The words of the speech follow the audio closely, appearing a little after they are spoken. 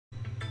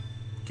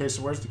Okay,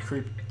 so where's the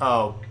creep?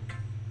 Oh.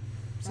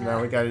 So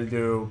now we gotta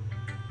do...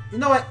 You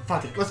know what?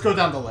 Fuck it. Let's go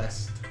down the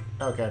list.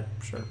 Okay,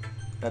 sure.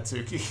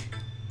 Natsuki.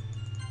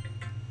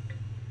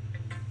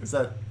 Is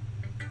that...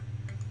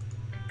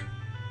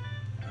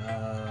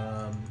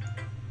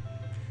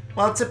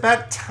 Well, it's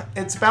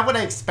about what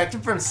I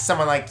expected from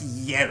someone like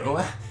you.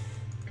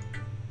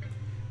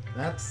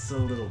 That's a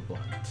little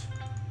blunt.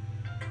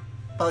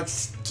 Well,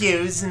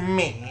 excuse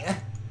me,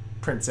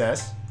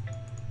 princess.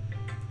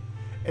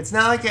 It's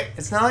not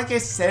like I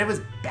said it was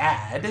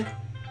bad.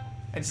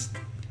 It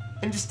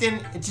just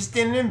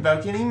didn't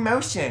invoke any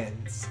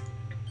emotions.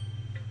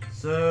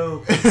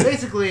 So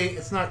basically,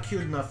 it's not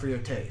cute enough for your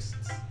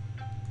tastes.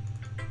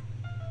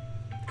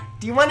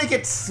 Do you want to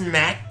get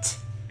smacked?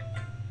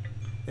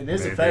 It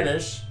is a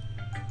fetish.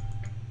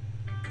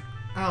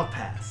 I'll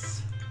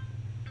pass.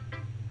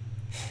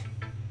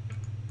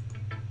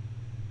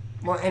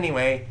 Well,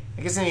 anyway,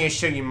 I guess I need to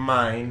show you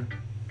mine.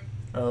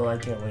 Oh, I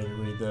can't wait to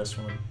read this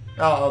one.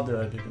 Oh, I'll do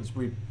it because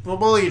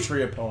we'll each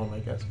read a poem, I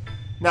guess.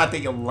 Not that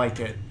you'll like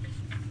it,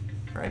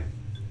 right?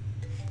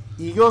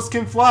 Eagles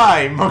can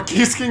fly,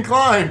 monkeys can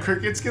climb,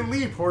 crickets can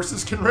leap,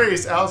 horses can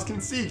race, owls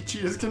can seek,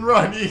 cheetahs can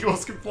run,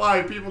 eagles can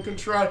fly, people can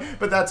try,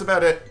 but that's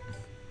about it.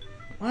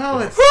 Well,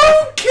 it's...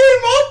 Who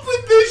came up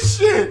with this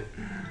shit?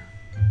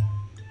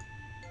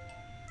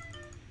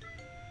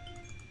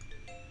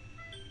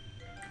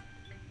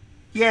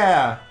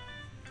 Yeah.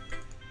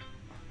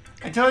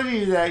 I told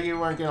you that you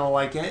weren't gonna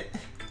like it.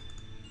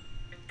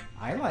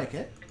 I like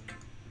it.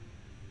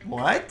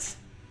 What?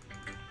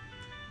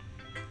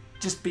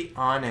 Just be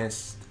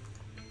honest.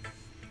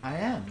 I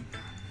am.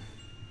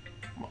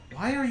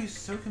 Why are you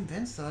so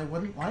convinced that I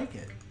wouldn't like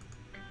it?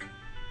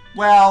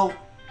 Well,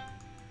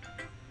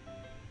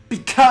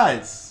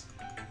 because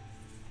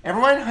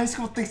everyone in high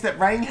school thinks that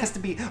writing has to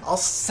be all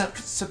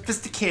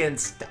sophisticated and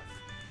stuff.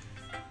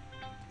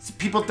 So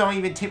people don't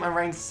even take my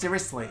writing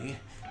seriously.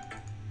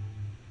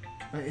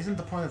 But isn't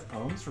the point of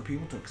poems for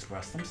people to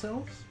express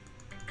themselves?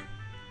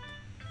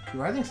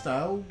 Your writing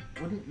style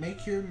wouldn't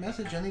make your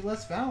message any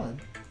less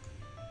valid.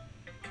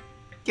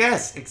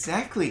 Yes,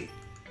 exactly.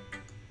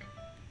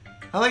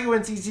 I like it when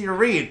it's easy to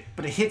read,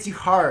 but it hits you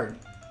hard.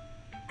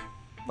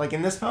 Like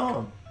in this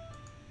poem.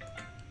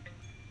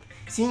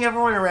 Seeing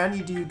everyone around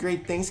you do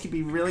great things can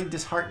be really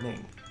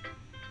disheartening.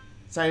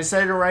 So I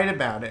decided to write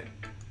about it.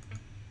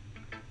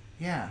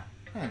 Yeah,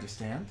 I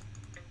understand.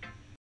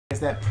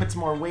 That puts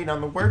more weight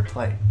on the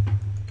wordplay.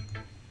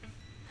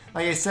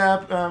 Like I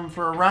set up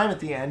for a rhyme at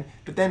the end,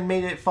 but then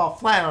made it fall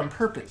flat on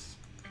purpose.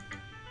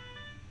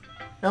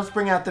 It helps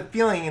bring out the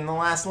feeling in the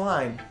last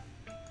line.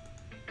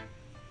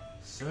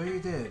 So you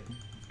did.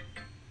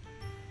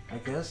 I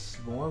guess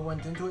more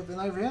went into it than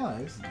I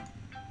realized.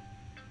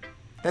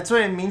 That's what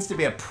it means to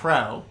be a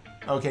pro.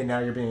 Okay, now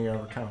you're being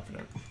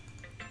overconfident.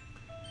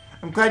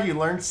 I'm glad you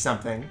learned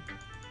something.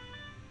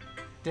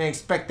 Didn't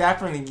expect that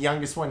from the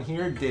youngest one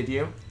here, did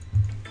you?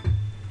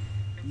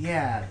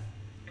 Yeah,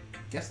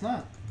 guess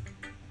not.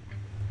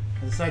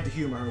 I decided to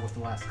humor her with the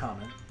last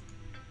comment.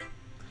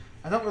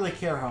 I don't really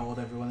care how old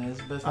everyone is,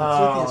 but if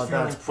Natsuki is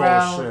feeling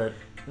proud, bullshit.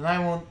 then I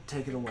won't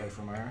take it away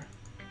from her.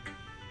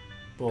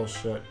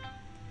 Bullshit.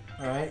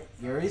 Alright,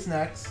 Yuri's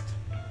next.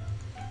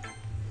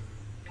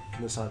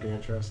 This ought to be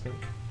interesting.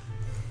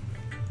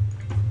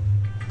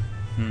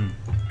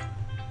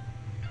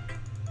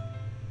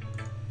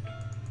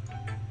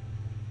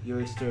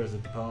 Yuri stares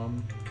at the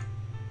poem.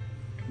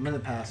 A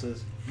minute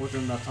passes.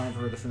 Wasn't enough time for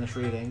her to finish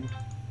reading.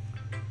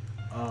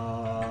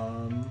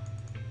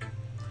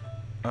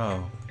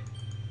 Oh.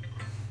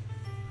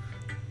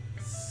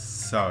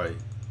 Sorry.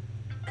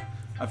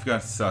 I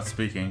forgot to start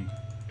speaking.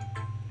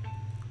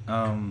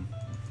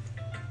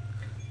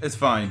 It's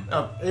fine.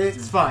 Oh,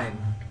 it's fine.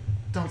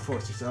 Don't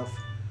force yourself.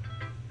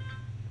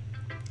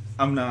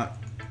 I'm not.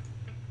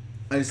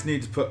 I just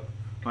need to put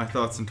my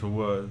thoughts into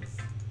words.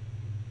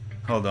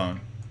 Hold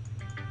on.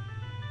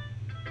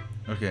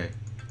 Okay.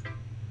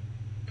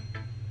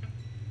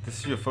 This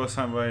is your first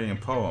time writing a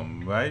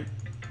poem, right?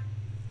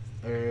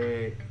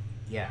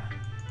 Yeah.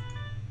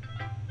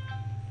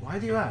 Why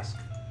do you ask?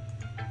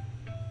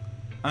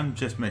 I'm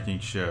just making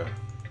sure.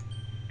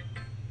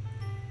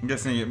 I'm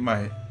guessing it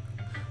might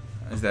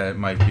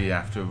be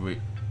after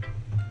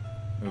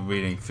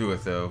reading through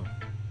it, though.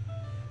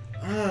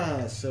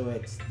 Ah, so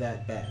it's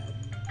that bad.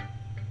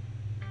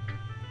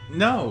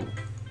 No.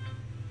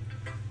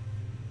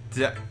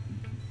 Did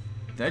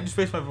I just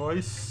raise my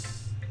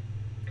voice?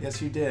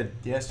 Yes, you did.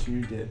 Yes,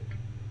 you did.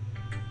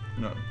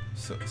 No,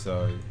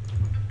 sorry.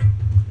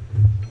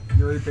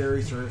 Yuri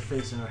buries her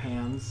face in her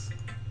hands.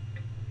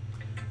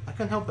 I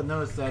couldn't help but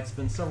notice that it's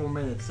been several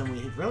minutes and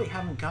we really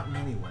haven't gotten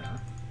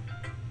anywhere.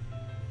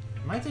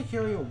 It might take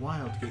Yuri a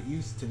while to get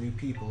used to new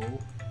people.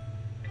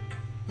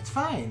 It's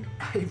fine.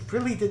 I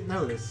really didn't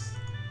notice.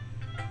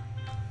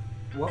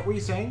 What were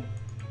you saying?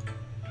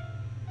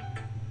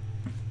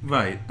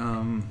 Right,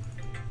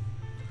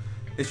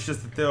 it's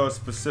just that there are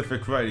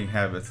specific writing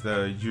habits that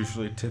are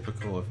usually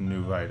typical of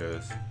new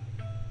writers.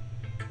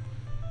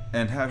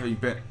 And having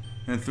been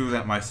through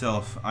that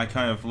myself, I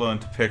kind of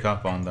learned to pick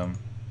up on them.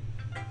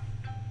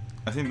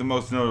 I think the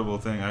most notable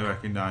thing I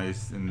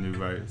recognize in the new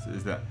writers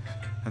is that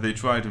they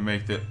try to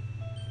make the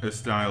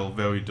style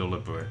very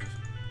deliberate.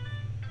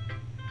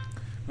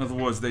 In other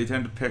words, they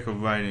tend to pick a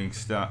writing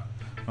style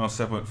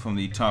separate from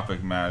the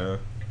topic matter,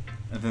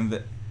 and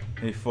then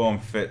they form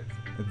fit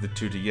the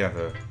two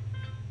together.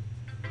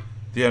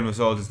 The end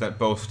result is that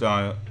both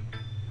styles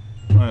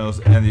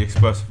and the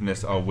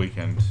expressiveness are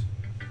weakened.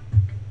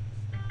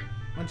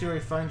 Once Yuri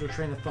finds her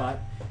train of thought,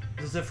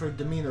 it's as if her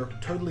demeanor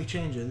totally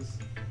changes.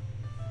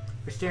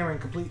 Her staring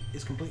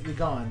is completely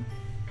gone,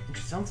 and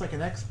she sounds like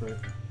an expert.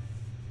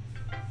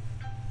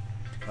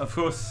 Of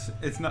course,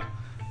 it's not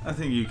a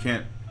thing you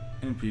can't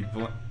be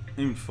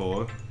aimed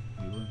for.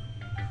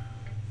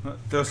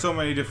 There are so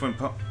many different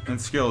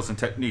skills and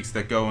techniques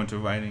that go into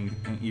writing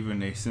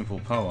even a simple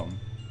poem.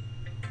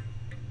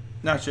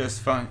 Not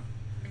just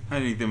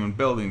finding them and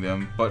building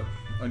them, but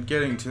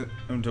getting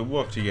them to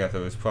work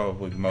together is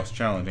probably the most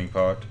challenging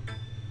part.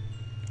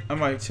 It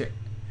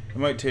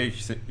might take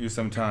you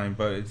some time,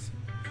 but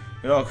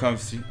it all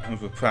comes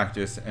with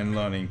practice and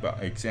learning by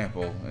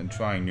example and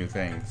trying new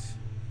things.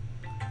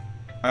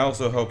 I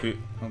also hope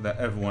that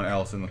everyone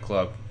else in the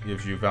club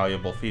gives you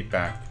valuable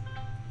feedback.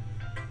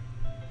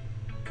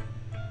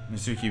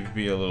 Mitsuki would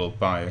be a little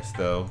biased,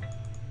 though.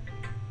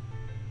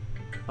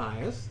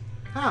 Biased?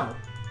 How?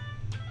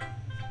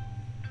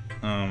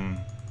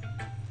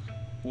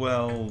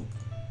 Well,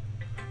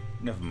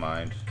 never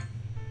mind.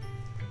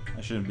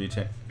 I shouldn't be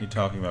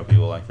talking about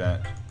people like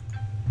that.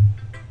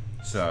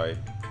 Sorry.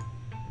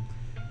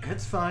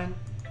 It's fine.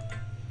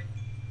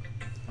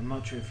 I'm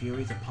not sure if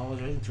Yuri's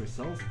apologizing to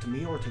herself, to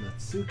me, or to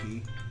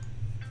Natsuki.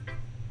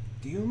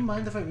 Do you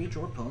mind if I read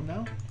your poem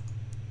now?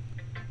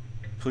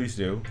 Please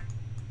do.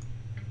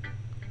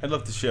 I'd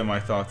love to share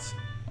my thoughts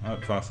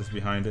process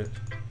behind it.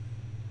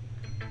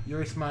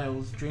 Yuri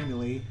smiles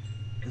dreamily,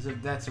 as if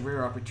that's a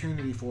rare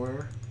opportunity for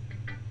her.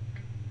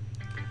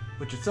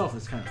 Which itself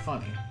is kind of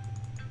funny.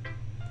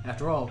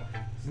 After all,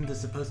 isn't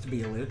this supposed to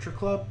be a literature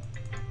club?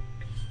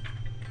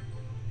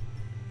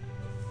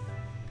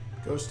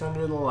 Ghost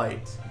under the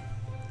light.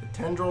 The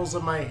tendrils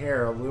of my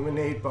hair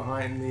illuminate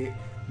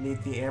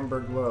beneath the amber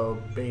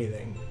globe,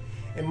 bathing.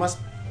 It must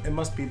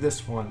be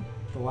this one.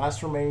 The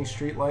last remaining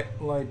street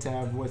light to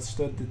have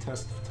withstood the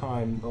test of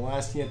time. The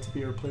last yet to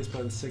be replaced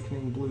by the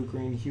sickening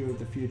blue-green hue of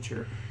the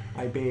future.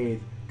 I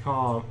bathe,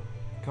 calm,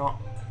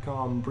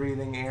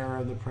 breathing air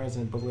of the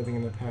present, but living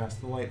in the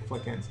past. The light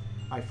flickers.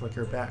 I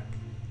flicker back.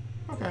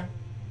 Okay.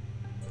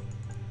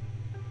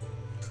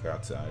 Let's go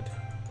outside.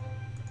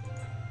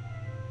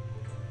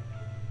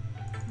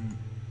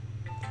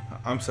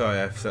 I'm sorry,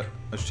 I have such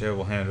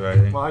terrible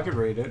handwriting. Well, I could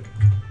read it.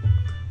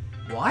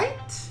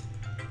 What?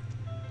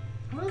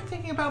 I'm not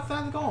thinking about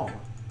that at all.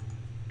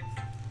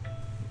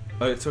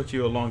 It took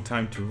you a long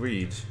time to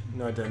read.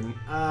 No, I didn't.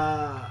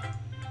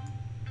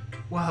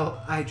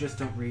 Well, I just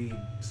don't read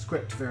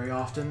script very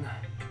often.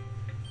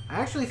 I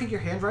actually think your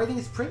handwriting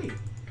is pretty.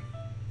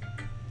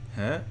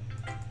 Huh?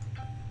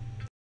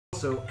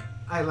 Also,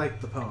 I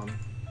like the poem.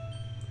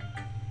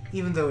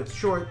 Even though it's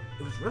short,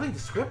 it was really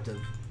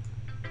descriptive.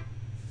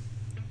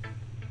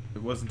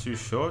 It wasn't too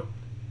short?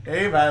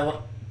 Hey,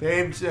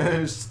 babe,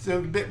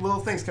 little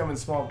things come in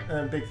small,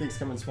 big things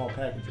come in small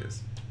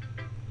packages.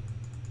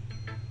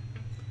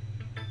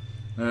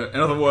 In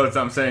other words,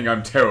 I'm saying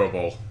I'm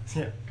terrible.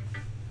 Yeah.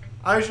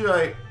 I usually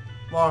write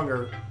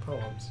longer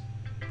poems.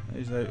 I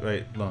usually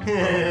write long.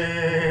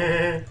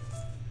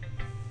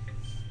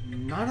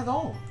 Not at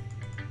all.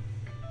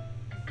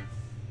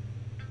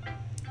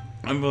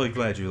 I'm really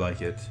glad you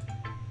like it.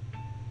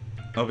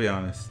 I'll be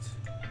honest.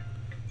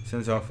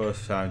 Since our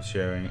first time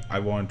sharing, I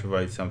wanted to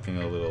write something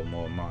a little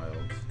more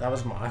mild. That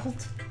was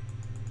mild?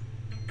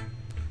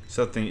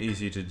 Something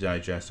easy to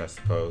digest, I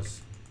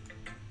suppose.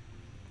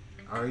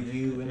 Are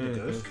you into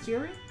ghosts,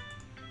 Yuri?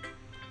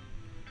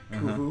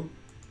 Uh-huh.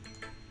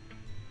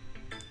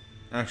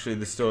 Actually,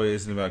 the story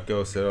isn't about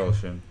ghosts at all,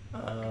 Shin.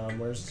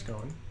 Where's this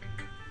going?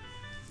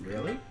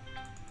 Really?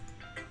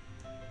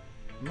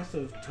 You must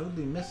have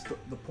totally missed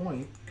the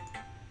point.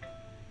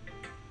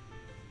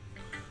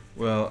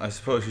 Well, I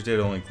suppose you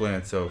did only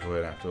glance over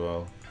it after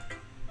all.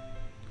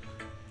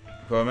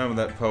 But remember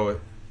that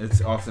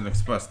poets often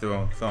express their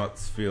own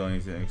thoughts,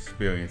 feelings, and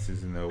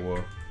experiences in their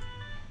work.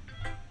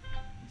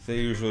 They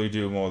usually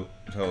do more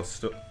tell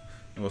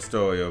a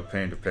story or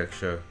paint a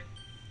picture.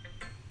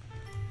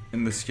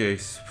 In this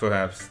case,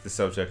 perhaps the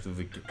subject of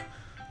the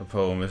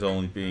poem is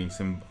only being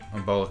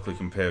symbolically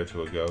compared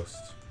to a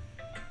ghost.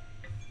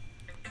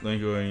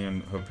 Lingering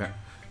in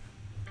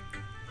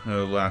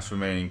her last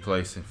remaining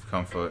place of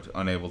comfort,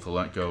 unable to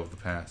let go of the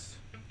past,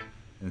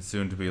 and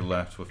soon to be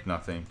left with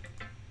nothing.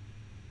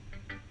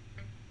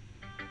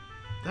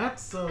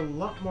 That's a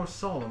lot more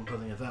solemn,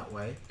 putting it that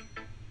way.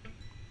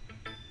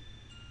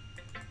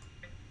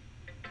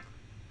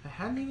 I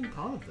hadn't even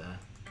thought of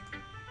that.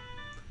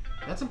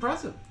 That's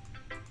impressive.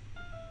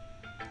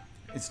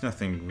 It's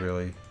nothing,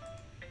 really.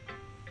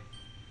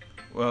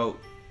 Well,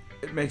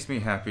 it makes me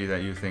happy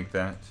that you think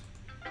that.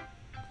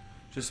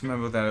 Just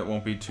remember that it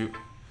won't be too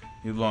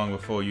long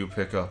before you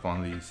pick up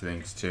on these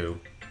things, too.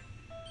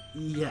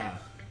 Yeah,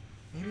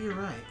 maybe you're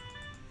right.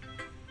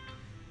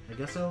 I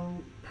guess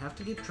I'll have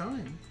to keep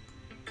trying.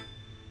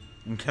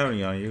 I'm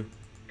counting on you.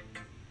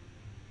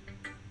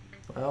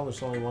 Well,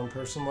 there's only one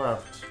person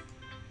left.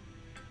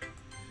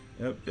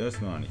 Yep,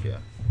 just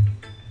Monica.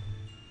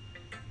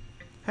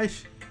 Hi,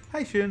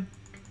 Shin.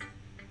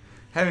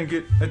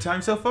 Having a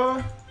time so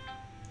far?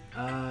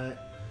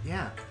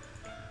 Yeah.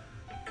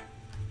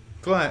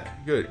 Glad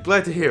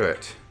to hear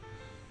it.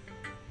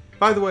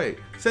 By the way,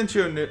 since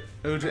you're new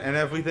and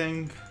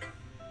everything,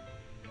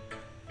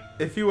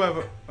 if you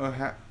ever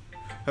have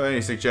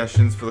any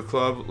suggestions for the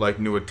club, like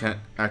new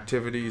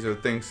activities or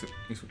things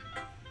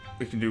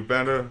we can do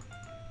better,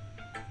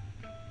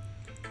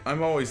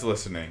 I'm always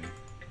listening.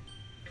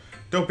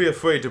 Don't be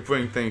afraid to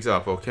bring things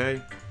up,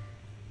 okay?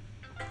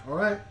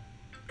 Alright.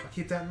 I'll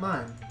keep that in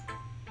mind.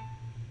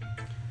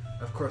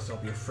 Of course I'll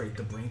be afraid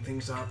to bring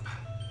things up.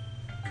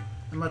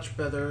 I'm much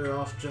better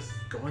off just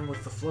going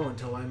with the flow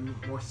until I'm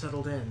more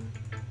settled in.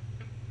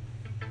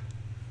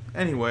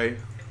 Anyway,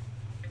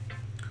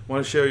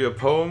 want to share your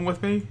poem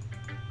with me?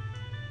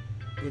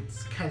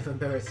 It's kind of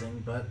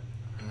embarrassing, but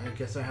I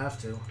guess I have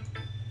to.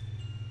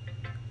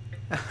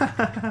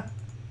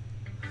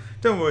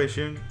 Don't worry,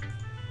 Shun.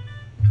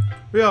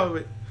 We're all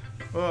a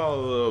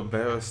little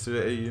embarrassed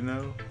today, you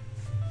know.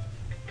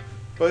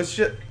 But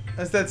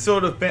it's that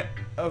sort of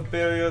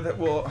barrier that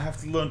we'll have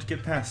to learn to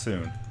get past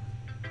soon.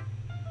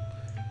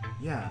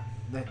 Yeah,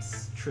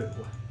 that's true.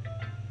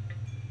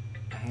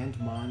 I hand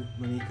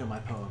Monica my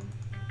poem.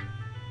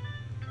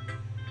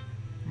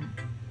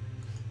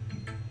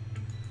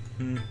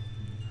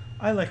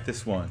 I like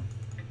this one.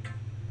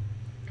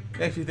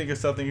 Makes me think of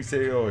something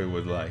Sayori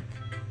would like.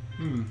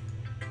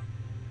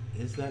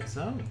 Is that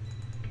so?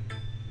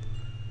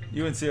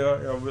 You and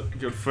Sayori are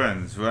good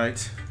friends,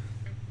 right?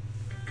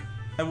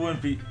 I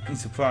wouldn't be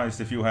surprised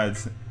if you had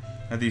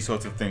these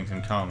sorts of things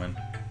in common.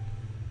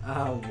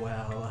 Oh,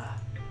 well.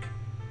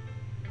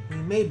 We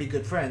may be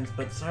good friends,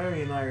 but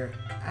Sayori and I are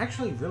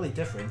actually really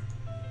different.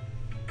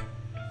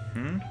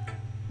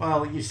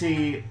 Well, you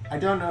see, I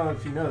don't know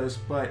if you know this,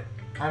 but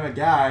I'm a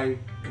guy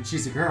and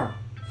she's a girl.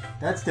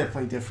 That's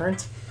definitely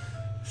different.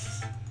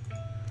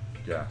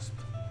 Gasp.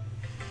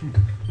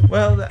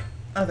 Well,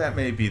 that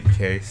may be the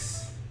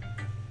case.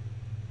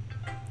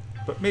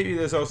 But maybe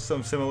there's also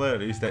some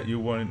similarities that you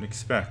wouldn't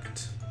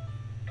expect.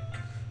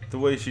 The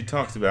way she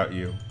talks about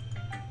you.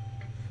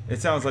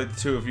 It sounds like the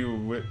two of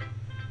you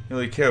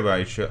really care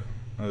about each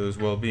other's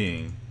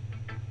well-being.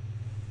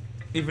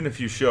 Even if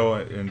you show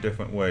it in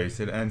different ways,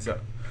 it ends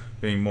up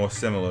being more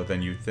similar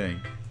than you think.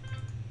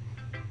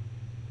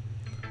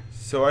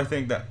 So I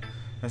think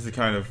that's the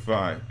kind of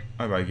vibe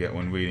I get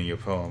when reading your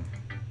poem.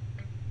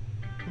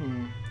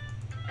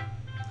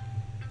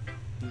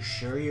 You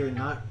sure you're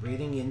not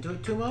reading into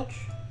it too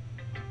much?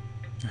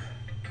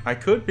 I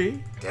could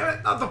be. Damn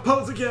it, not the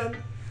pose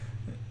again!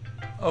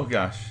 Oh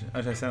gosh,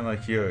 I sound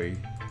like Yuri.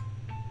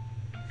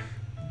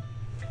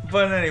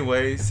 But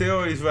anyway,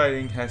 Sayori's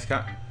writing has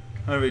kind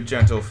of a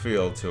gentle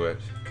feel to it.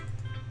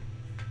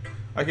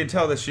 I can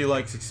tell that she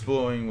likes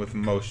exploring with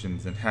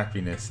emotions and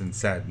happiness and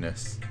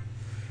sadness.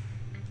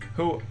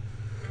 Who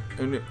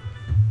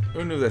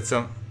knew that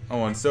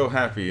someone so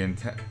happy and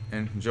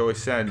enjoy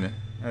sad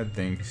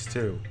things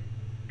too?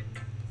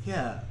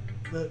 Yeah,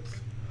 that's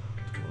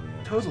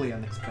totally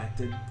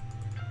unexpected.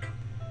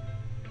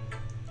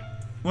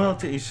 Well,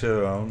 to each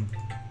their own.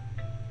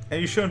 And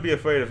you shouldn't be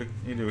afraid of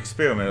to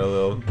experiment a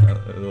little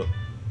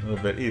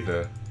bit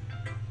either.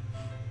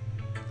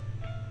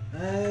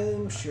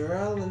 I'm sure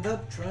I'll end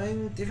up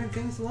trying different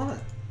things a lot.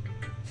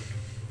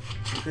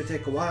 It could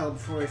take a while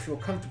before I feel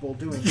comfortable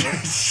doing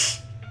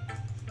this.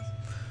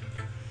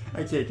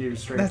 I can't do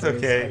straight. That's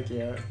okay. I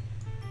can't.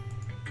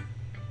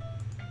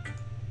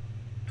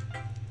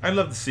 I'd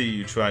love to see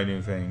you try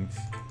new things.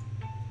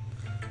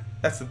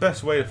 That's the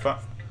best way to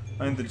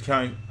find the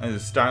kind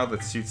of style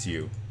that suits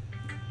you.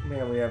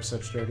 Man, we have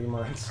such dirty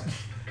minds.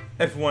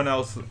 Everyone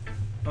else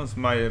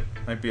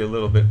might be a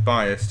little bit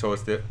biased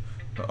towards their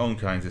own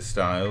kinds of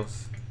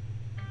styles,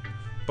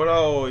 but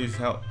I'll always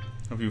help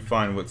you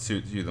find what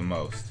suits you the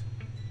most.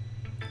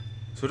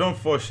 So don't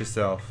force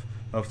yourself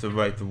to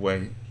write the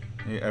way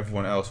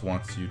everyone else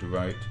wants you to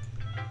write.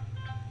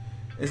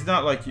 It's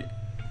not like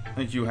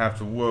you have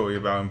to worry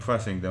about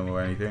impressing them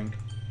or anything.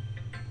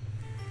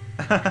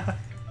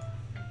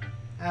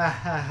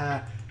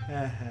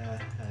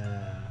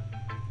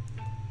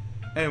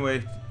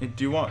 Anyway,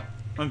 do you want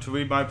to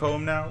read my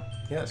poem now?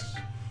 Yes.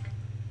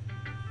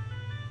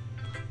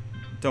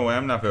 Don't worry,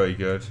 I'm not very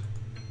good.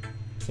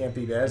 Can't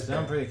be You bad.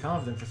 sound pretty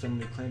confident for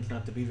someone who claims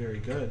not to be very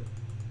good.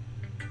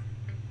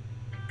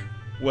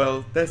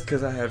 Well, that's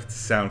because I have to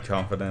sound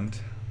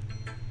confident.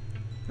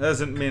 That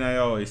doesn't mean I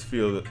always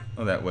feel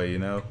that way, you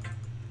know?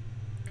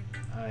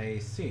 I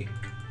see.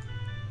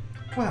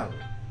 Well,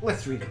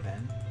 let's read it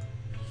then.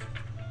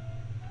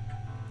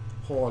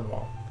 Hole in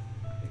wall.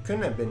 It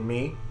couldn't have been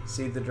me.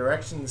 See the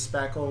direction the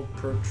spackle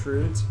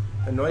protrudes?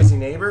 A noisy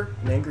neighbor?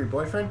 An angry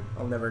boyfriend?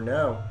 I'll never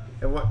know.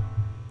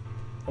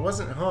 I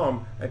wasn't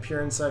home. I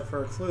peer inside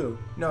for a clue.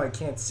 No, I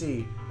can't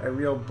see. I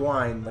reel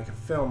blind, like a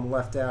film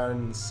left out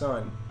in the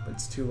sun. But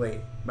it's too late.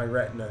 My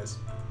retina is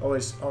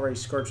already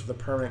scorched with a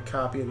permanent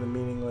copy of the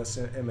meaningless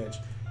image.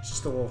 It's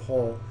just a little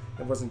hole.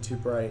 It wasn't too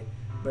bright,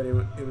 but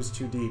it was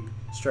too deep,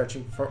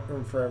 stretching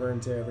forever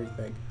into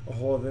everything. A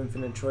hole of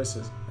infinite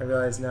choices. I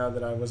realize now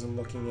that I wasn't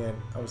looking in.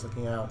 I was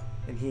looking out.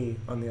 And he,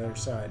 on the other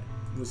side,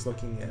 was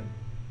looking in.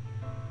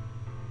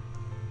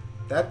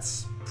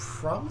 That's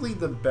probably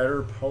the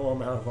better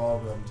poem out of all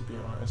of them, to be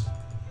honest.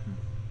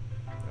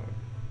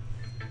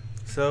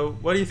 So,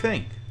 what do you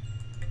think?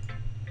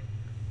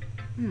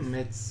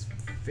 It's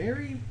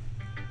very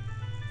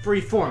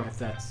free form, if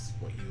that's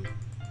what you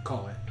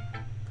call it.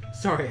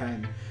 Sorry,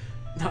 I'm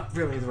not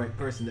really the right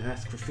person to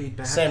ask for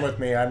feedback. Same with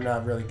me. I'm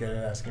not really good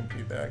at asking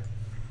feedback.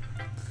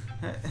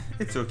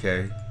 It's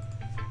okay.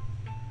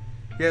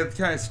 Yeah, the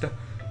kind of stuff.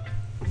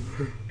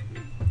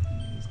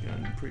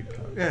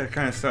 Yeah, the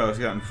kind of style has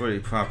gotten pretty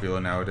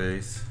popular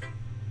nowadays.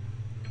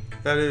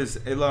 That is,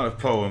 a lot of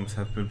poems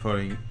have been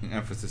putting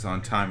emphasis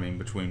on timing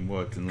between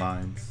words and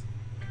lines.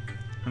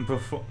 And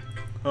performed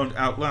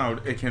out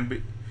loud, it can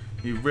be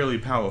really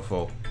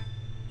powerful.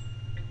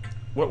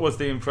 What was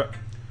the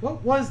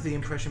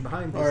impression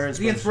behind Or this?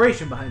 The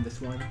inspiration behind this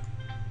one?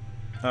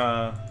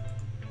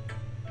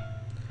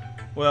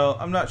 Well,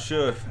 I'm not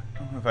sure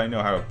if I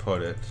know how to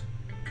put it.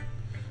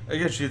 I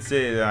guess you'd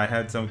say that I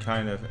had some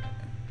kind of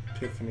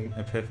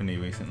epiphany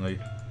recently.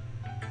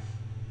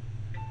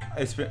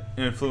 It's been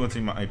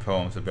influencing my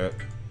poems a bit.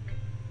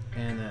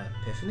 An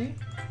epiphany?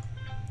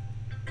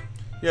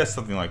 Yeah,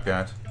 something like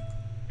that.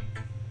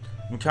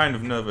 I'm kind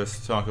of nervous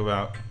to talk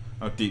about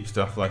deep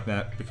stuff like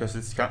that because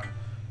it's kind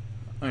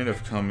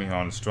of coming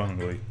on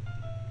strongly.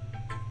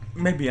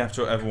 Maybe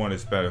after everyone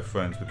is better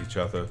friends with each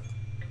other.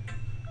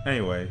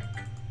 Anyway,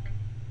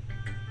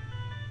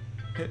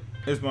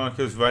 here's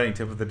Monica's writing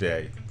tip of the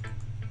day.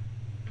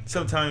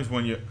 Sometimes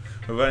when you're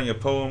writing a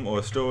poem or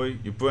a story,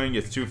 your brain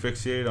gets too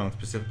fixated on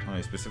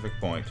a specific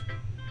point.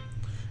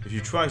 If you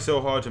try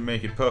so hard to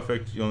make it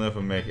perfect, you'll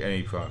never make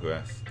any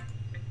progress.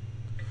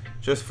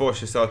 Just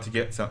force yourself to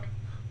get something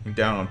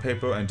down on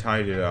paper and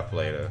tidy it up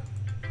later.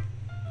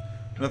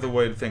 Another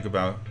way to think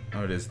about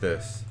it is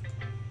this.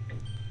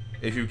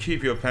 If you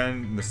keep your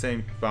pen in the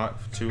same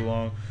spot for too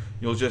long,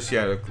 you'll just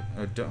get a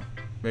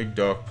big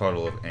dark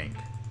puddle of ink.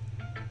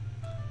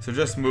 So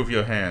just move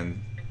your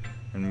hand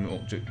and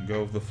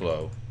go with the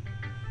flow.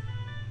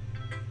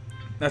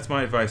 That's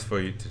my advice for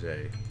you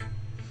today.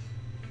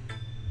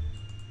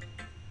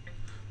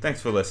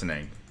 Thanks for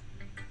listening.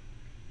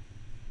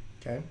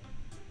 Okay.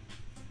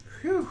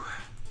 Phew.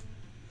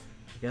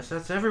 I guess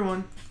that's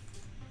everyone.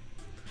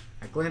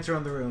 I glance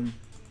around the room.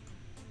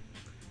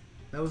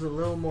 That was a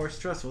little more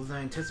stressful than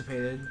I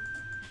anticipated.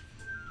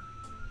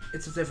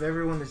 It's as if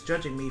everyone is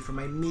judging me for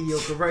my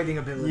mediocre writing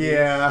abilities.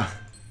 Yeah.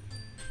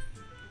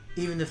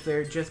 Even if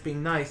they're just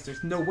being nice,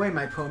 there's no way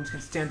my poems can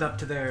stand up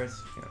to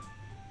theirs. Yeah.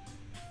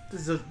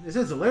 This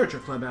is a literature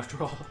club,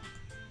 after all.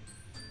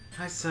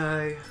 I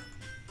sigh.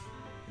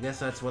 I guess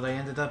that's what I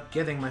ended up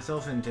getting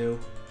myself into.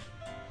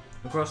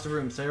 Across the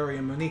room, Sayori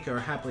and Monika are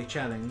happily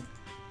chatting.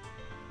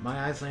 My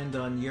eyes land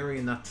on Yuri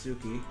and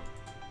Natsuki.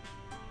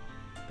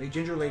 They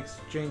gingerly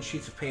exchange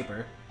sheets of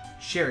paper,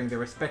 sharing their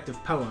respective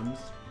poems.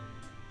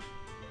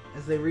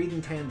 As they read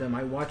in tandem,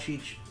 I watch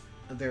each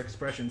of their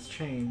expressions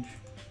change.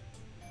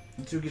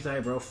 Natsuki's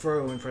eyebrow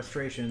furrow in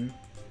frustration.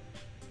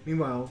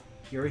 Meanwhile,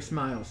 Yuri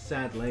smiles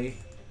sadly.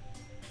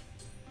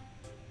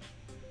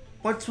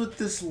 What's with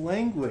this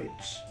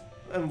language?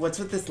 What's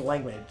with this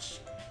language?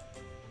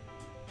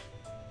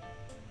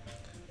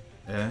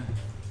 Yeah?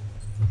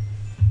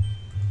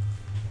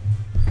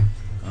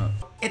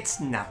 It's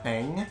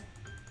nothing.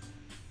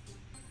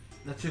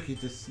 Natsuki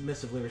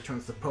dismissively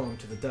returns the poem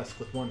to the desk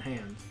with one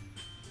hand.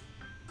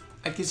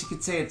 I guess you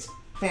could say it's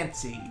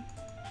fancy.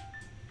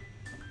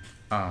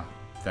 Ah,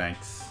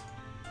 thanks.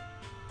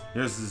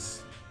 Yours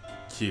is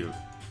cute.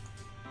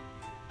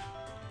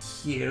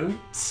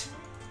 Cute?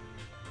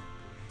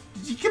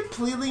 Did you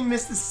completely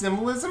miss the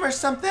symbolism or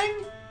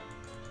something?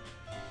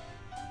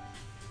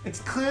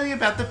 It's clearly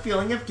about the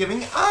feeling of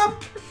giving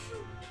up.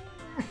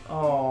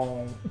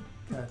 Oh,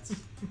 that's...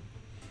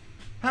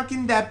 How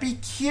can that be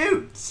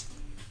cute?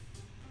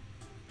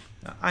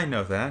 I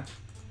know that.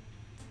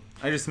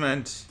 I just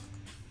meant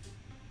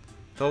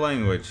the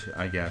language,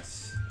 I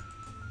guess.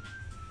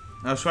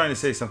 I was trying to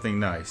say something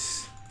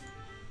nice.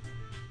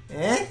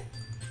 Eh?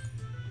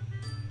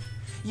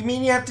 You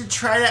mean you have to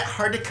try that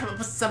hard to come up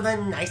with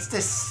something nice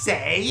to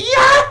say?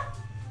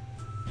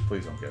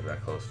 Please don't get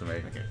that close to me.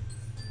 Okay.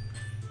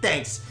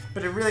 Thanks,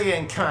 but it really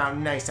didn't come out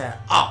nice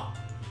at all.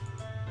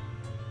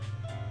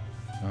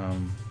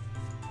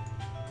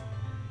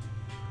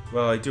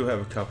 Well, I do have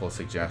a couple of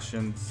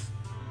suggestions.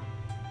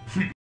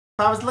 If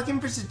I was looking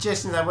for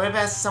suggestions, I would have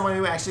asked someone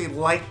who actually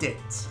liked it.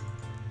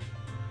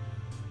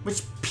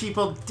 Which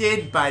people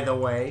did, by the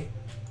way.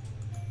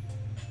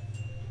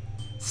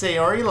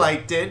 Sayori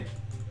liked it.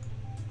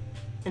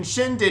 And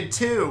Shin did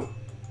too.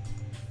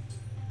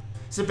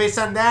 So based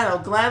on that, I'll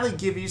gladly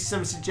give you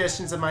some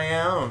suggestions of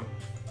my own.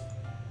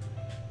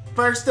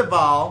 First of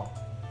all...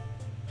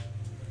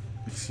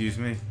 Excuse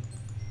me?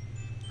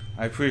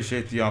 I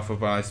appreciate the offer,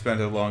 but I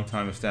spent a long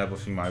time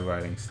establishing my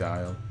writing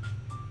style.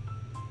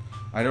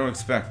 I don't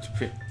expect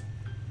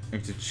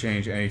it to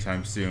change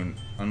anytime soon,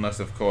 unless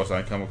of course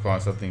I come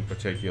across something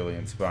particularly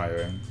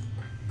inspiring.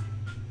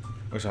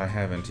 Which I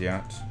haven't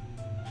yet.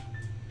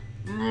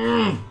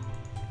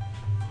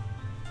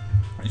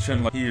 He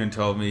even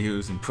told me he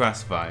was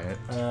impressed by it.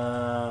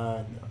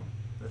 No.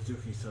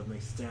 Natsuki suddenly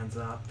stands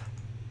up.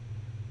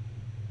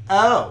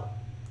 Oh!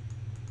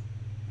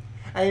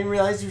 I didn't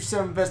realize you were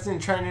so invested in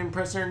trying to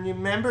impress our new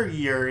member,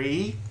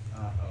 Yuri.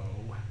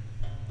 Uh-oh.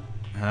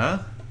 Huh?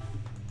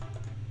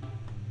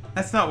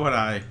 That's not what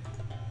I...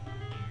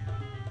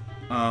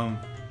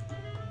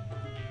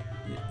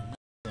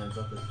 Stands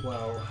up as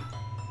well.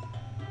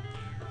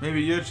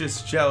 Maybe you're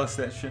just jealous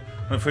that she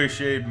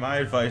appreciated my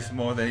advice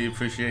more than he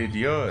appreciated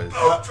yours.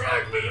 Don't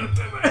drag me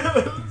into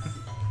this!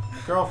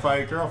 Girl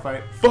fight, girl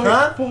fight. Fight,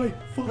 huh? fight,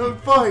 fight. No,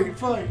 fight,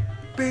 fight.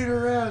 Beat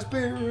her ass,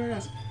 beat her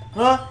ass.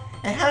 Huh?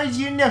 And how did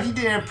you know he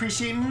didn't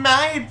appreciate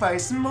my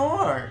advice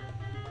more?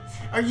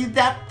 Are you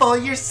that full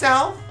of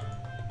yourself?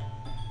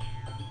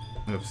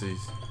 Oopsies.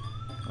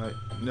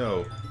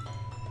 No.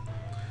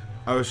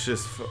 I was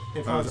just...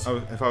 If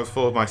I was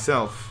full of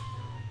myself,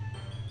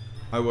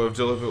 I would have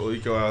deliberately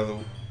go out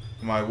of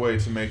my way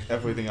to make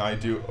everything I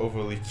do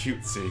overly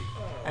cutesy.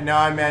 And now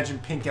I imagine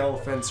pink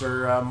elephants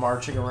are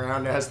marching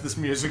around as this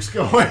music's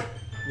going.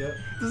 Yep.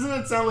 Doesn't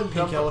that sound like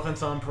Pink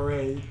elephants on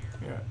parade.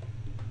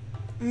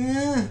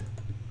 Yeah.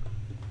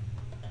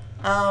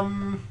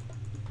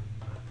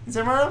 Is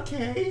everyone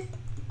okay?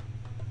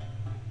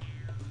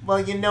 Well,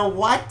 you know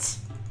what?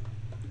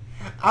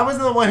 I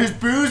wasn't the one whose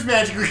booze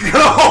magically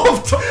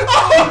got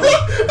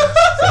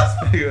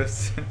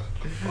Suspicious.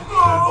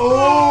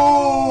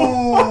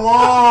 Oh,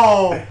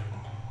 wow.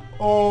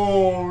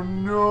 Oh,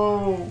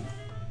 no.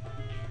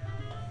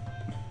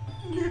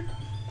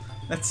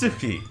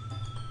 Natsuki.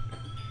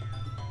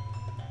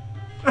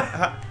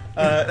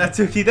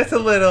 Natsuki, that's a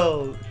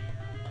little...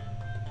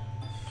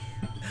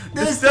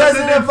 This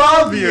doesn't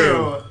involve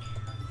you.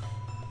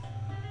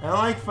 I don't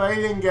like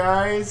fighting,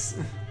 guys.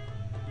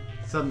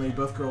 Suddenly,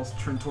 both girls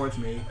turn towards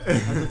me,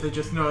 as if they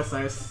just noticed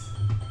I was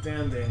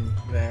standing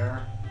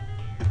there.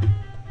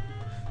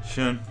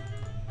 Shun.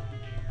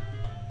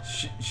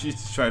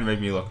 She's trying to make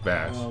me look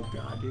bad. Oh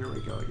god, here we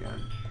go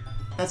again.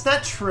 That's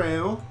not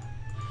true.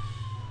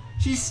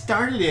 She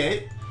started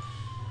it.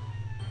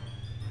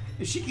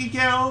 If she could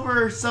get over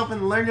herself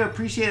and learn to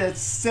appreciate that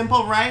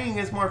simple writing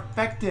is more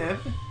effective,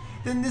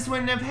 then this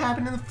wouldn't have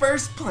happened in the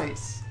first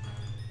place.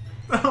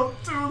 Don't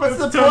do What's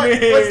this the to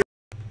point? me!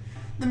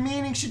 The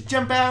meaning should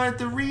jump out at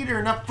the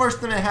reader, not force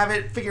them to have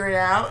it figure it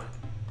out.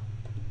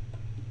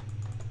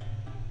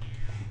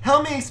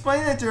 Help me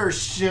explain that to her,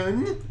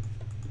 Shun.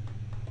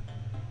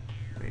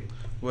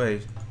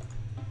 Wait.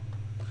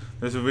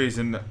 There's a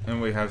reason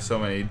and we have so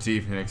many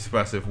deep and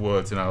expressive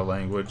words in our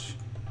language.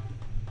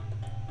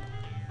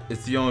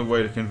 It's the only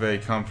way to convey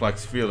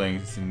complex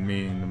feelings and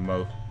meaning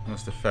the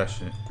most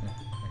effectively.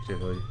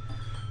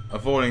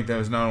 Avoiding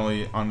them is not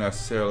only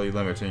unnecessarily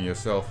limiting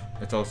yourself,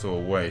 it's also a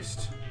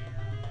waste.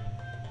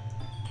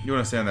 You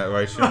understand that,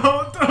 right, Shun?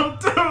 Oh, don't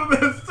do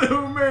this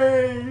to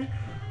me!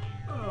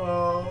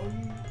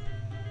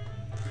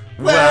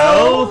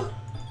 Well?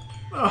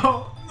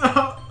 Oh,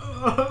 no.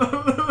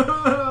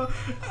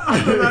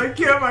 How did I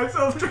get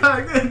myself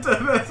dragged into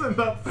this in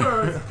the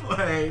first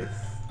place?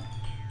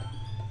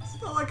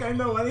 It's not like I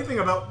know anything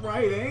about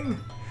writing.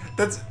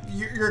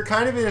 You're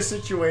kind of in a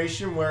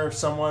situation where if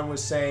someone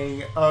was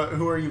saying,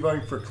 who are you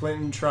voting for,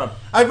 Clinton, Trump?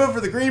 I vote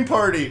for the Green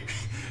Party!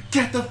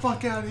 Get the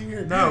fuck out of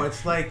here! No,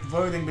 it's like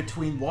voting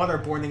between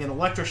waterboarding and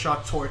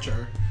electroshock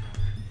torture.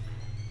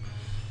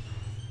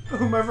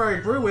 Whomever I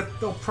agree with,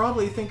 they'll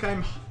probably think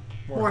I'm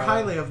more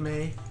highly of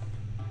me.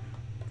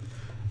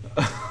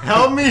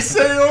 Help me,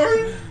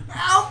 Sayori!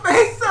 Help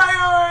me,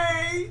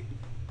 Sayori!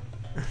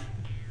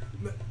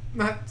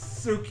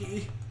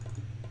 Natsuki.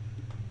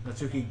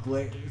 Natsuki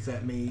glares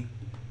at me,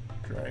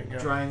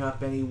 drying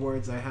up any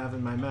words I have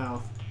in my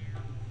mouth.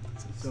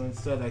 So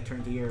instead I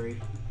turn to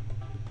Yuri.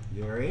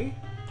 Yuri?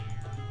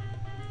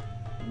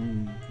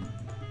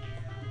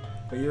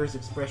 But Yuri's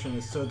expression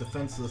is so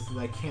defenseless that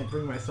I can't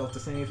bring myself to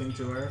say anything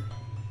to her.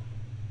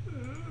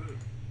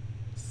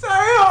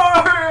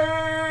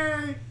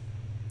 Sayori!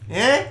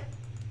 Eh?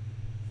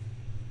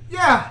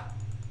 Yeah!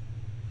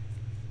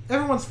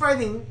 Everyone's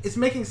fighting is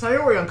making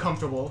Sayori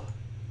uncomfortable.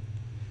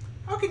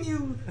 How can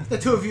you, the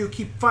two of you,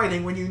 keep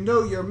fighting when you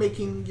know you're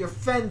making your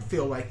friend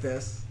feel like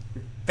this?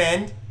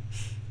 Friend?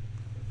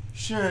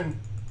 Shun.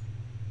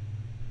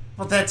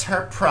 Well, that's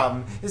her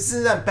problem. This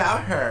isn't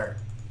about her.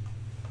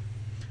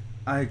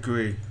 I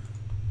agree.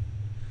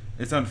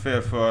 It's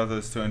unfair for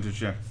others to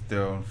interject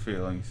their own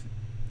feelings.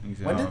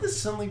 When did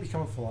this suddenly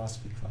become a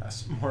philosophy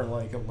class? More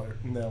like a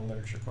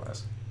literature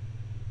class.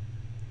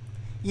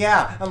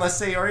 Yeah,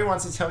 unless Sayori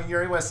wants to tell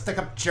Yuri what a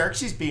stuck-up jerk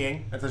she's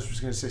being. I thought she was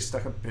going to say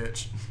stuck-up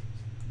bitch.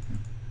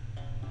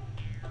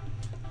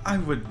 I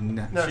would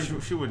never. No,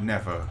 she would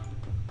never.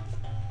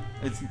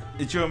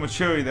 It's your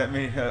maturity that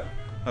made her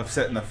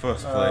upset in the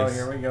first Oh, place.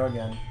 here we go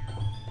again.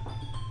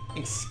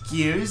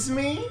 Excuse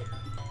me?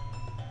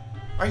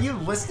 Are you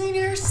listening to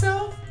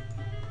yourself?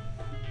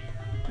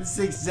 This is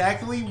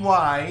exactly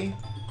why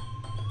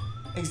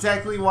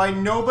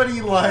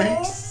nobody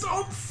likes...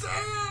 Oh, don't say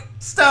it!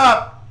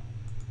 Stop!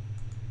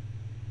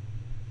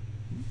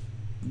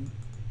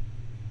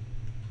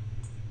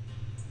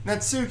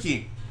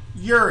 Natsuki,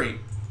 Yuri,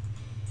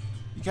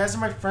 you guys are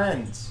my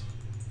friends.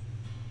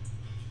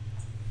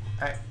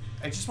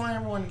 I just want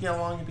everyone to get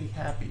along and be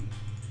happy.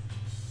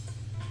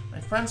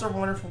 My friends are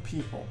wonderful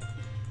people.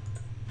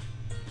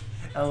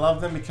 I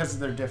love them because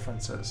of their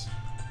differences.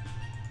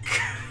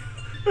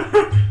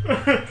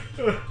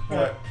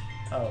 What?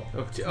 Oh.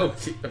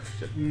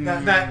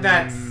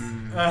 That's...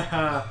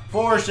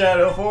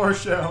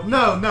 Foreshadow.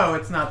 No,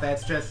 it's not.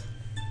 That's just...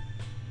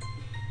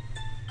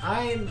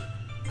 I'm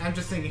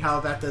just thinking how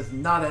that does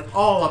not at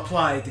all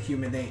apply to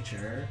human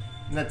nature.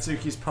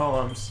 Natsuki's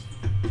poems.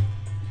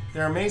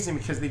 They're amazing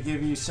because they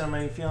give you so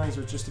many feelings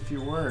with just a few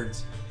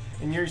words.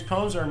 And Yuri's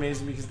poems are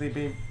amazing because they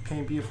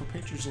paint beautiful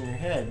pictures in your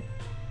head.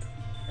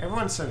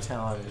 Everyone's so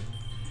talented.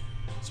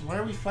 So why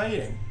are we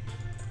fighting?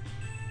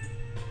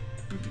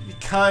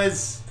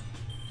 Because...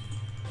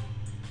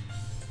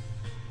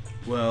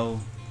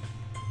 Well...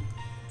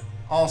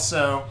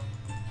 Also...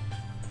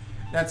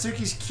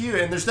 Natsuki's cute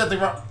and there's nothing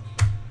wrong...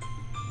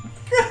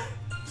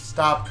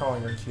 Stop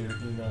calling her cute.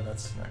 You know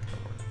that's not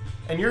gonna work.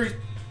 And Yuri...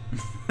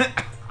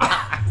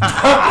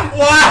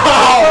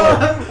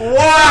 Wow!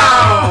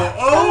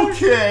 Wow!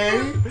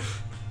 Okay!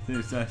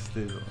 There's nice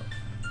things.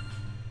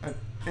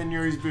 And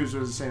Yuri's boobs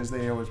are the same as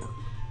they always were.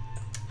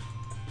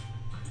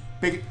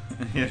 Big.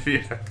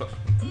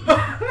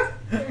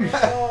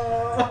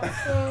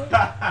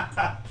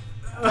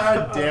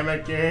 God damn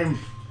it, game.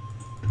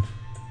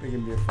 Big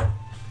and beautiful.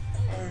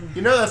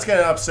 You know that's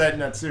gonna upset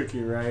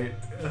Natsuki, right?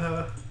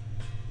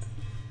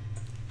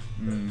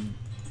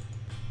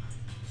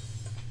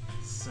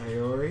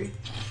 Sayori?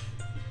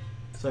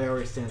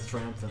 Sayori stands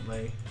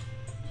triumphantly.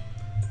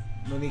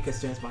 Monika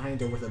stands behind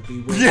her with a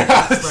bewildered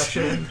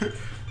expression.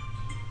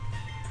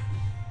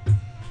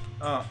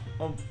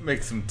 I'll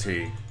make some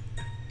tea.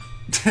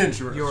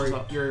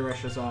 Yuri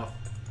rushes off.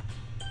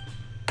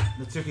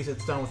 Natsuki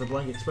sits down with a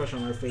blank expression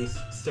on her face,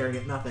 staring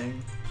at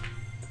nothing.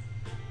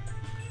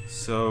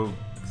 So,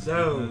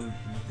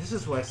 this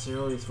is why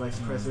Sayori is vice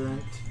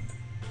president.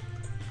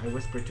 I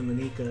whisper to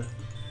Monika.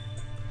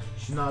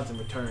 She nods in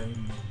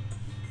return.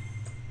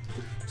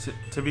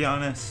 to be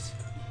honest,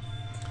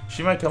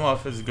 she might come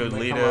off as a good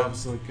leader.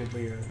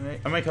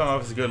 I might come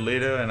off as a good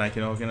leader and I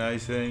can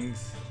organize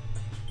things.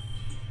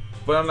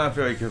 But I'm not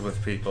very good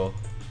with people.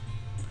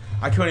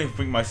 I couldn't even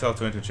bring myself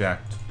to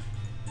interject.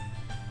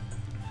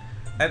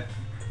 And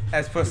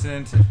as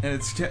president, and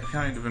it's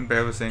kind of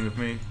embarrassing of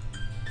me.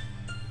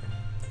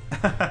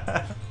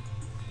 Nah.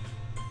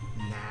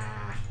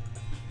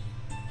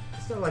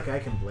 It's not like I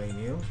can blame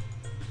you.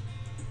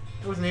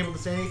 I wasn't able to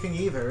say anything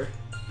either.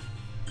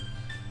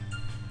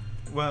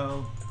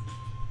 Well,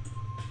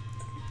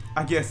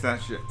 I guess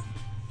that's it.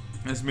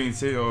 This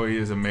means Sayori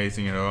is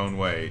amazing in her own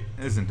way,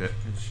 isn't it?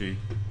 Is she?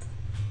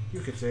 You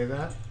could say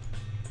that.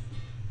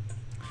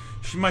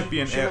 She might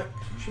be an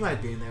She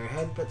might be in their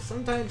head, but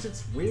sometimes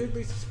it's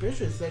weirdly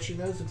suspicious that she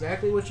knows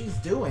exactly what she's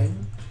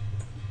doing.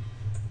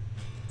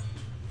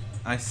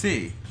 I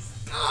see.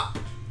 Stop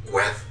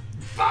with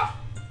the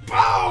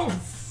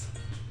bones!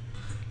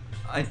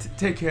 I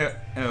take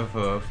care of her,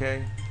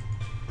 okay?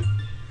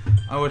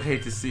 I would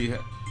hate to see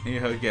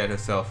her get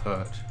herself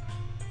hurt.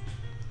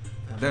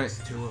 That makes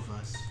two of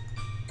us.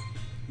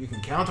 You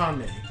can count on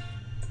me.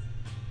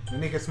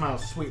 Monika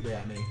smiles sweetly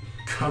at me,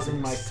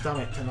 causing my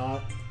stomach to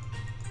knot.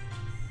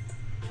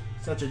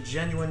 Such a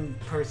genuine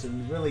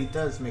person really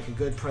does make a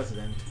good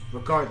president,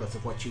 regardless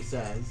of what she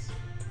says.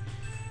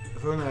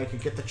 If only I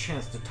could get the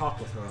chance to talk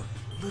with her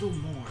a little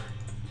more.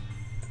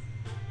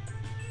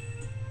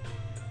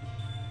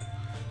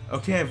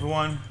 Okay,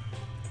 everyone.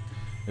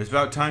 It's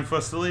about time for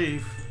us to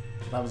leave.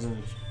 That was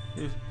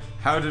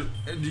How do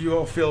you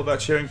all feel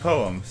about sharing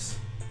poems?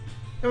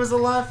 It was a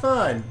lot of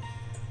fun.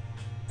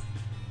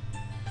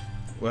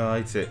 Well,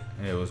 I'd say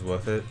it was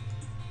worth it.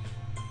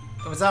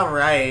 It was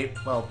alright.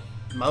 Well,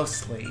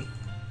 mostly.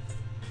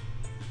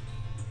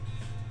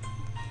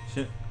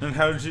 And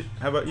how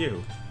about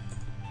you?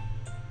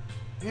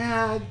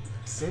 Yeah, I'd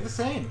say the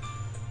same.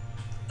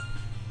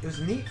 It was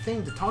a neat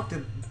thing to talk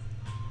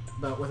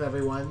about with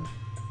everyone.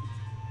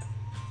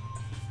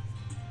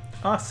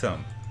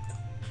 Awesome.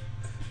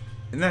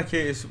 In that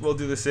case, we'll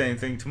do the same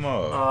thing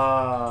tomorrow.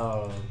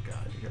 Oh,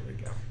 God, here we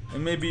go.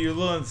 And maybe you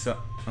learn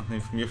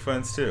something from your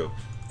friends too.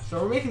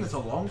 So we're making this a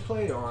long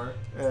play, or?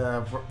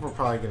 We're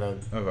probably gonna...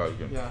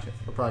 Yeah.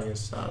 We're probably gonna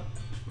stop.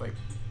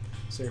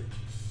 So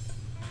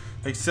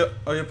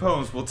your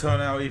poems will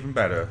turn out even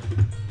better.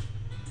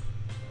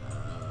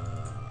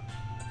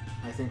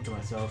 I think to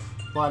myself.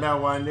 What a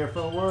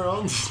wonderful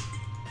world.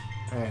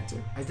 I had to.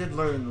 I did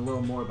learn a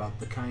little more about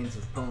the kinds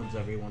of poems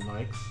everyone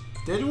likes.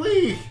 Did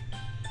we?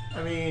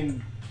 I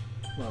mean...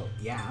 Well,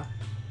 yeah.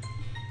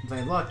 With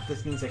my luck,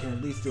 this means I can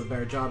at least do a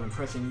better job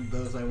impressing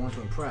those I want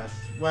to impress.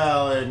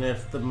 Well, and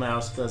if the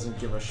mouse doesn't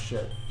give a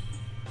shit.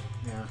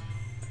 Yeah.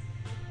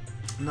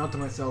 I nod to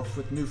myself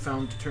with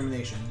newfound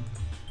determination.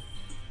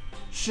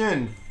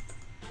 Shin,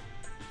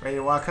 ready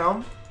to walk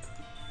home?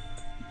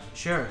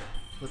 Sure,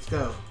 let's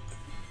go.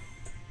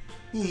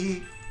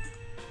 Hee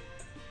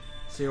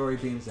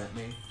Sayori beams at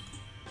me.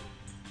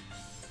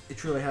 It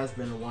truly has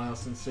been a while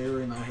since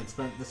Sayori and I had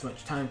spent this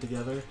much time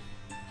together.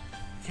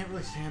 I can't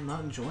really say I'm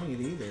not enjoying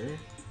it either.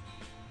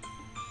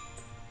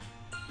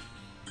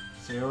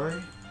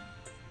 Sayori?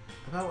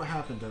 About what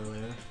happened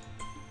earlier.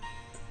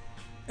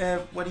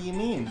 What do you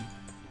mean?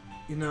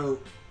 You know,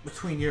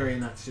 between Yuri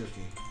and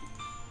Natsuki.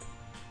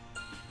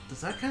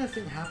 Does that kind of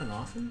thing happen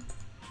often?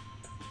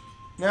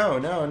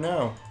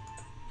 No.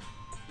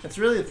 It's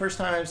really the first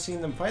time I've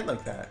seen them fight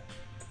like that.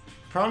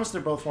 Promise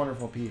they're both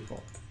wonderful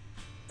people.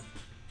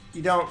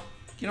 You don't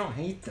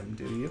hate them,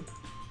 do you?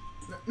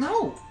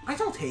 No, I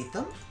don't hate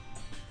them.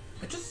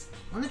 I just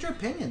wanted your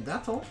opinion,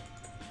 that's all.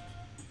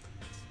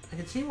 I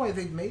can see why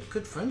they'd make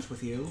good friends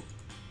with you.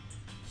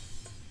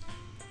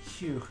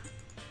 Phew.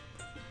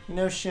 You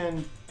know,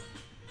 Shin,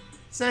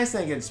 it's nice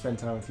that I get to spend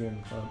time with you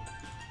in the club.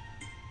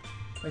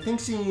 I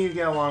think seeing you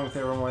get along with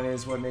everyone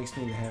is what makes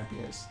me the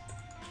happiest.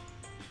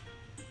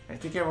 I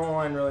think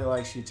everyone really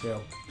likes you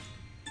too.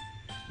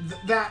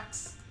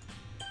 That's...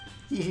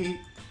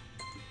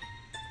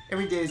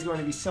 Every day is going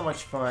to be so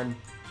much fun.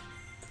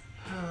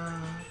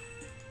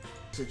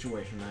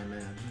 Situation I'm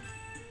in.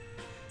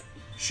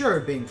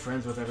 Sure, being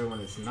friends with everyone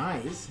is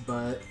nice,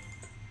 but...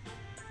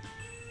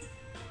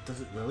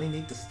 does it really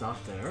need to stop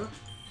there?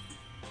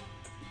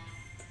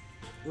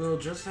 We'll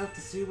just have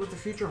to see what the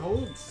future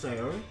holds,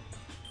 Sayori.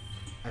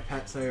 I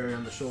pat Sayori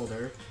on the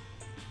shoulder.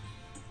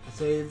 I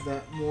say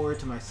that more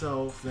to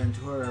myself than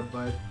to her,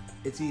 but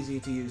it's easy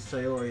to use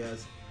Sayori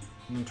as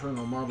an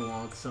internal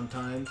monologue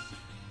sometimes.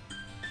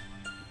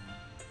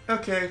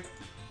 Okay.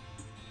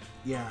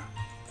 Yeah.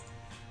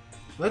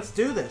 Let's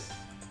do this.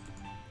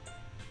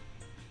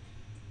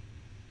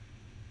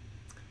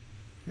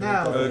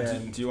 Now,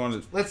 do you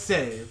want to... let's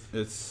save.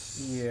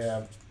 It's...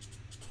 Yeah.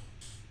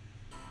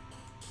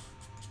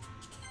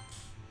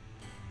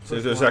 So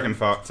there's a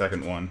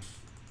second one.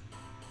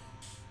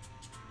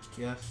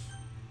 Yes.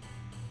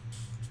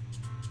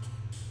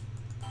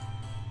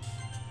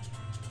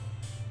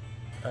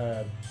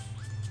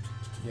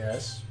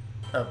 Yes.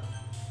 Oh.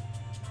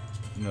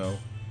 No.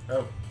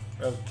 Oh.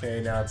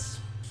 Okay, now it's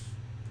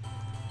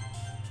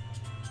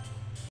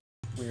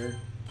weird.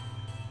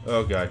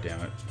 Oh, god damn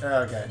it.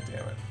 Oh, god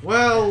damn it.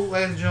 Well,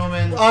 ladies and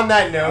gentlemen, On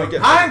that note,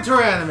 I'm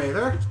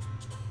Tyrannimator.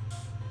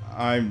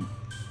 I'm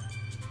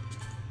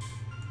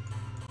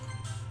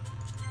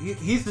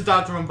He's the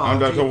Dr.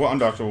 Umbalaji. I'm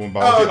Dr.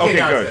 Wombaji. oh, okay,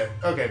 now good.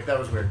 it's there. Okay, that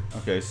was weird.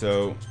 Okay,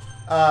 so...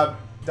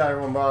 Dr.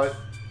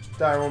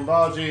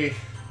 Wombaji,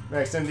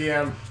 next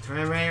MDM.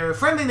 Tyrannimator,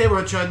 friendly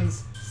neighborhood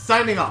chuddins,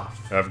 signing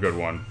off. Have a good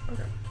one.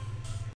 Okay.